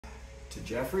to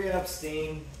Jeffrey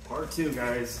Epstein, part 2,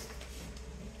 guys.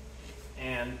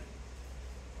 And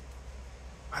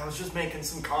I was just making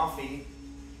some coffee,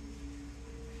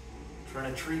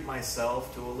 trying to treat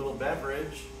myself to a little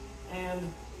beverage,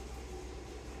 and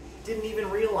didn't even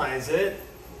realize it.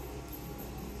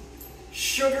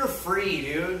 Sugar-free,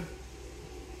 dude.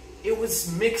 It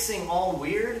was mixing all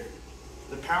weird.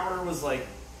 The powder was like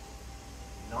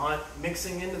not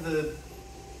mixing into the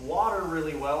water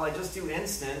really well. I just do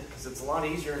instant because it's a lot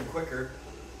easier and quicker.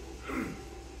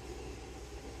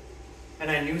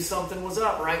 And I knew something was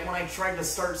up right when I tried to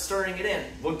start stirring it in.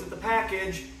 Looked at the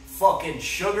package, fucking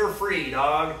sugar-free,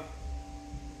 dog.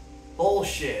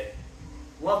 Bullshit.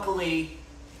 Luckily,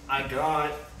 I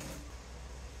got,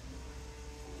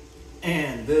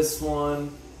 and this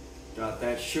one got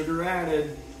that sugar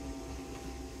added.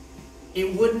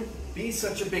 It wouldn't be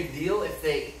such a big deal if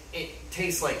it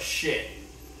tastes like shit.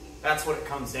 That's what it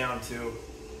comes down to.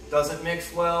 Doesn't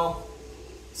mix well,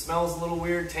 smells a little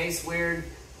weird, tastes weird.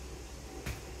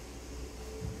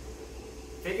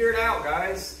 Figure it out,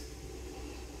 guys.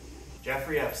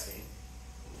 Jeffrey Epstein.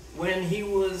 When he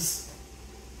was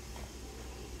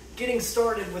getting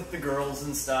started with the girls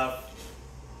and stuff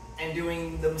and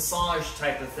doing the massage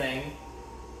type of thing,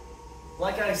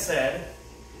 like I said,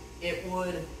 it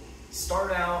would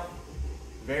start out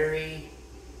very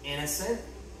innocent,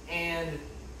 and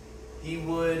he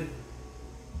would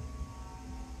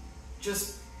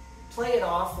just play it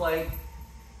off like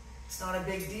it's not a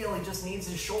big deal. He just needs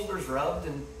his shoulders rubbed,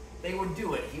 and they would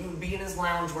do it. He would be in his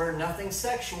loungewear, nothing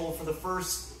sexual for the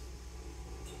first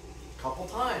couple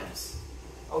times.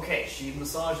 Okay, she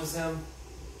massages him.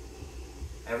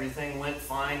 Everything went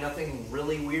fine. Nothing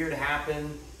really weird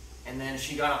happened. And then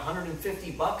she got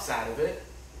 $150 out of it.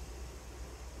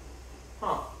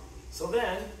 Huh. So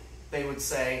then they would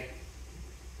say,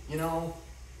 you know,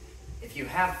 if you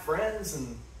have friends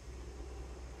and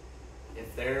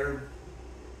if they're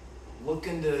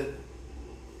looking to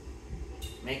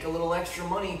make a little extra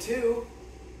money too,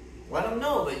 let them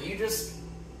know that you just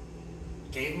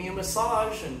gave me a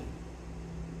massage and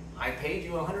I paid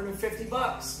you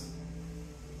 $150.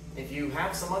 If you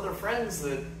have some other friends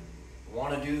that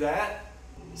want to do that,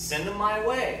 send them my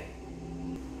way.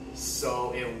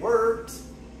 So it worked,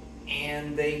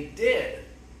 and they did.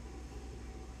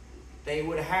 They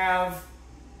would have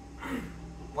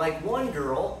like one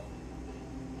girl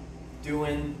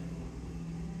doing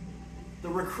the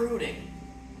recruiting,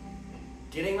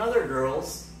 getting other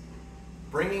girls,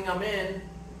 bringing them in,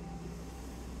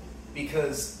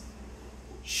 because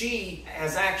she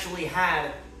has actually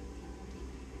had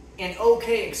an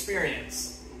okay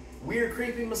experience. Weird,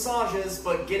 creepy massages,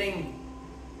 but getting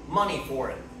money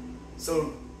for it.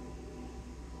 So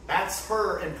that's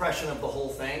her impression of the whole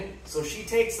thing. So she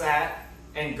takes that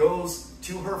and goes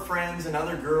to her friends and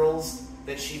other girls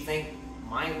that she think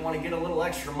might want to get a little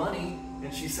extra money,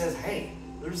 and she says, hey,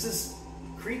 there's this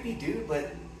creepy dude,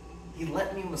 but he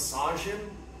let me massage him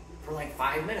for like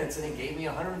 5 minutes and he gave me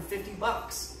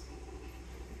 $150.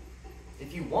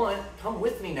 If you want, come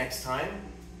with me next time.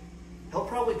 He'll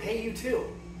probably pay you too.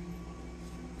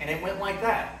 And it went like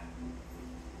that.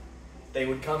 They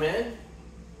would come in,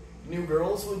 new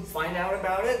girls would find out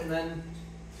about it, and then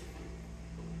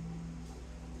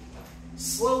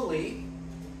slowly,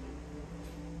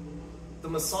 the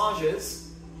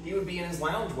massages, he would be in his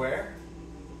loungewear.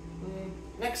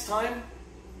 Next time,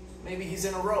 maybe he's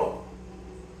in a robe.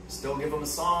 Still give a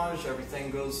massage,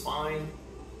 everything goes fine.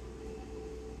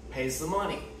 Pays the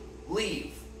money,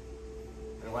 leave.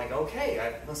 They're like, okay,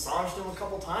 I massaged him a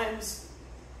couple times,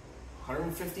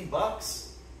 $150.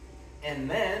 And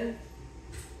then,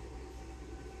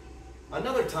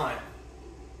 another time,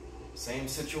 same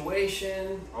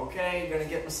situation. Okay, gonna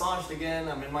get massaged again,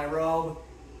 I'm in my robe.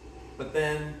 But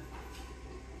then,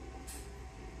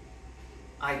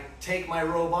 I take my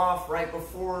robe off right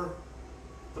before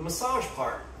the massage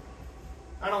part.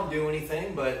 I don't do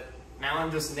anything, but now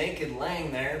I'm just naked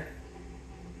laying there.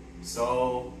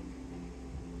 So,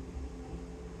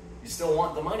 you still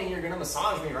want the money, you're gonna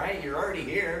massage me, right? You're already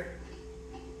here.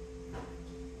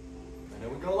 And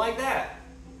it would go like that.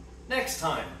 Next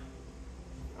time.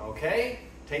 Okay,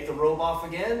 take the robe off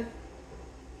again.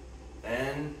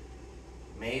 Then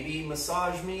maybe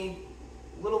massage me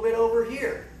a little bit over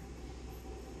here.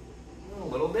 A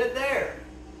little bit there.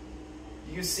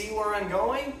 You see where I'm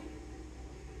going?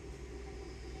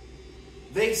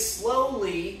 They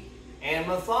slowly and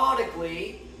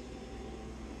methodically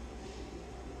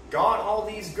got all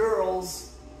these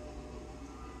girls,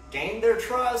 gained their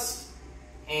trust,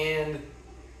 and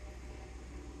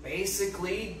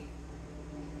basically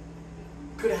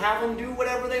could have them do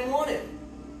whatever they wanted.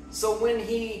 So when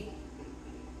he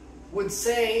would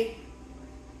say,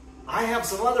 I have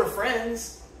some other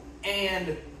friends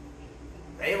and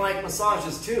they like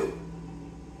massages too.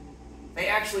 They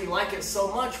actually like it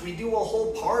so much, we do a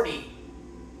whole party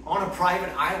on a private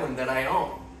island that I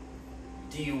own.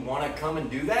 Do you want to come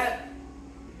and do that?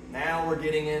 Now we're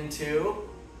getting into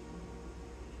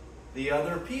the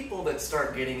other people that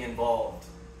start getting involved.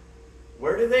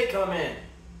 Where do they come in?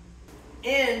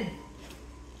 In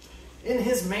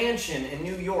his mansion in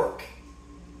New York,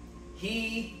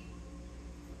 he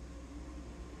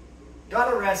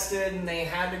got arrested and they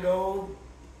had to go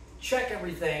check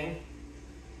everything.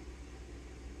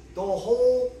 The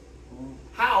whole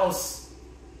house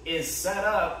is set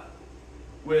up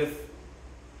with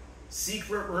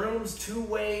secret rooms,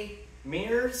 two-way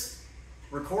mirrors,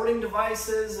 recording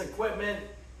devices, equipment,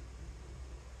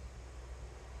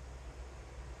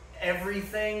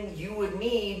 everything you would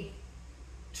need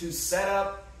to set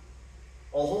up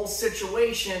a whole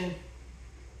situation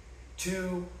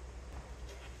to...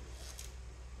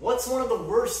 What's one of the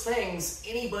worst things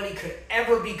anybody could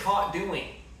ever be caught doing?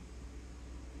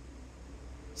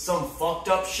 Some fucked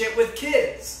up shit with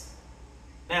kids.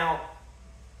 Now,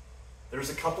 there's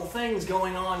a couple things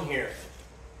going on here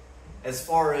as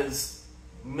far as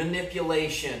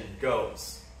manipulation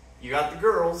goes. You got the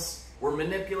girls, we're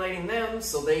manipulating them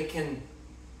so they can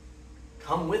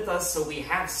come with us so we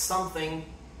have something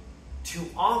to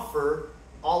offer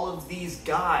all of these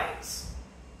guys.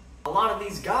 A lot of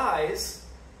these guys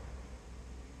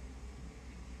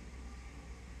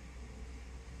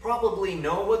probably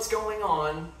know what's going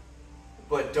on,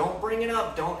 but don't bring it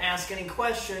up, don't ask any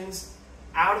questions.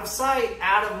 Out of sight,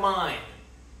 out of mind.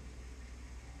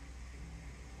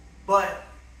 But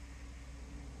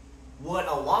what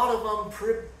a lot of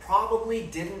them probably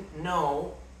didn't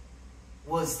know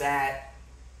was that,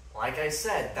 like I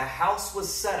said, the house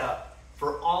was set up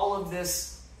for all of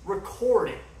this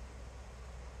recording.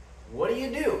 What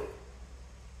do?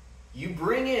 You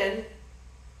bring in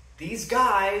these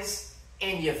guys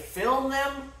and you film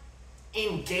them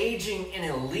engaging in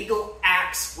illegal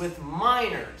acts with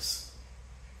minors.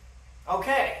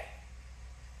 Okay.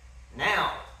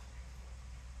 Now,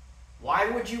 why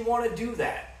would you want to do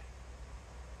that?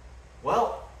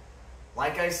 Well,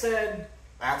 like I said,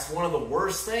 that's one of the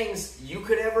worst things you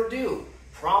could ever do.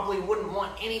 Probably wouldn't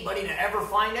want anybody to ever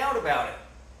find out about it.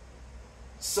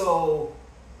 So,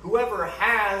 whoever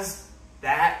has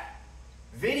that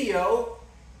video,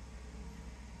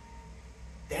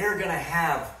 they're going to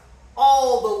have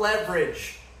all the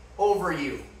leverage over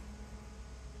you.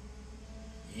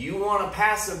 You want to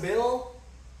pass a bill?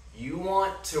 You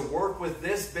want to work with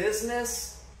this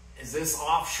business? Is this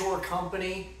offshore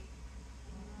company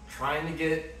trying to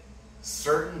get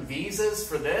certain visas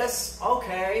for this?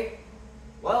 Okay.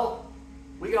 Well,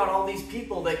 we got all these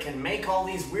people that can make all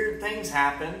these weird things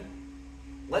happen.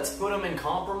 Let's put them in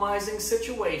compromising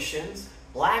situations,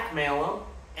 blackmail them,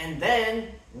 and then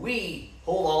we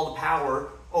hold all the power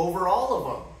over all of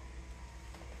them.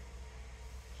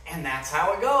 And that's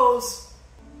how it goes.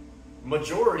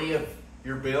 Majority of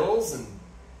your bills and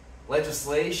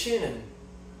legislation and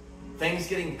things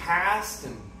getting passed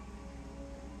and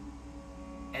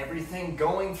everything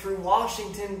going through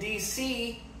Washington,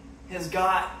 D.C. has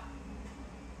got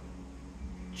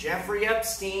Jeffrey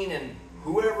Epstein and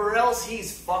whoever else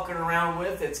he's fucking around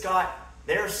with. It's got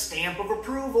their stamp of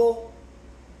approval.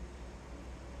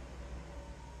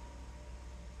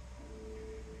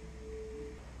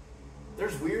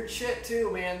 There's weird shit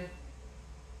too, man.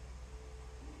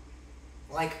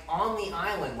 Like on the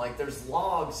island, like there's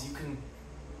logs, you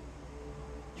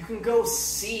can go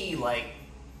see, like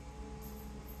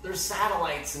there's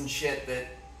satellites and shit that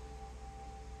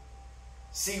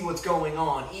see what's going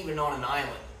on even on an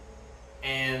island.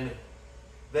 And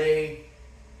I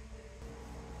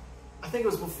think it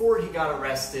was before he got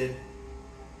arrested,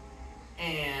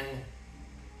 and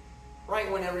right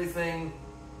when everything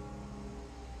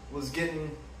was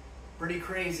getting pretty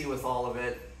crazy with all of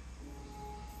it,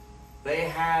 they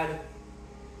had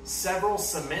several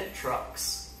cement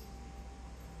trucks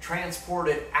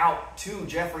transported out to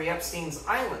Jeffrey Epstein's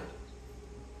island.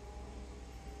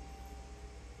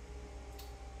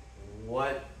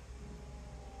 What?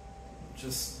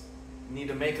 Just need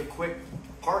to make a quick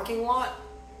parking lot?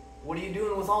 What are you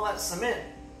doing with all that cement?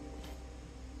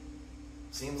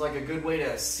 Seems like a good way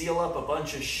to seal up a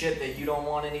bunch of shit that you don't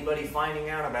want anybody finding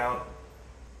out about.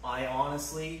 I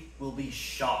honestly will be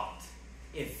shocked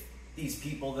if these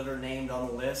people that are named on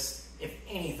the list, if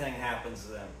anything happens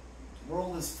to them. The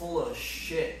world is full of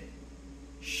shit.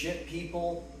 Shit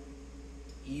people,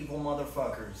 evil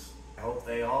motherfuckers. I hope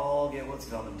they all get what's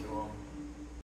coming to them.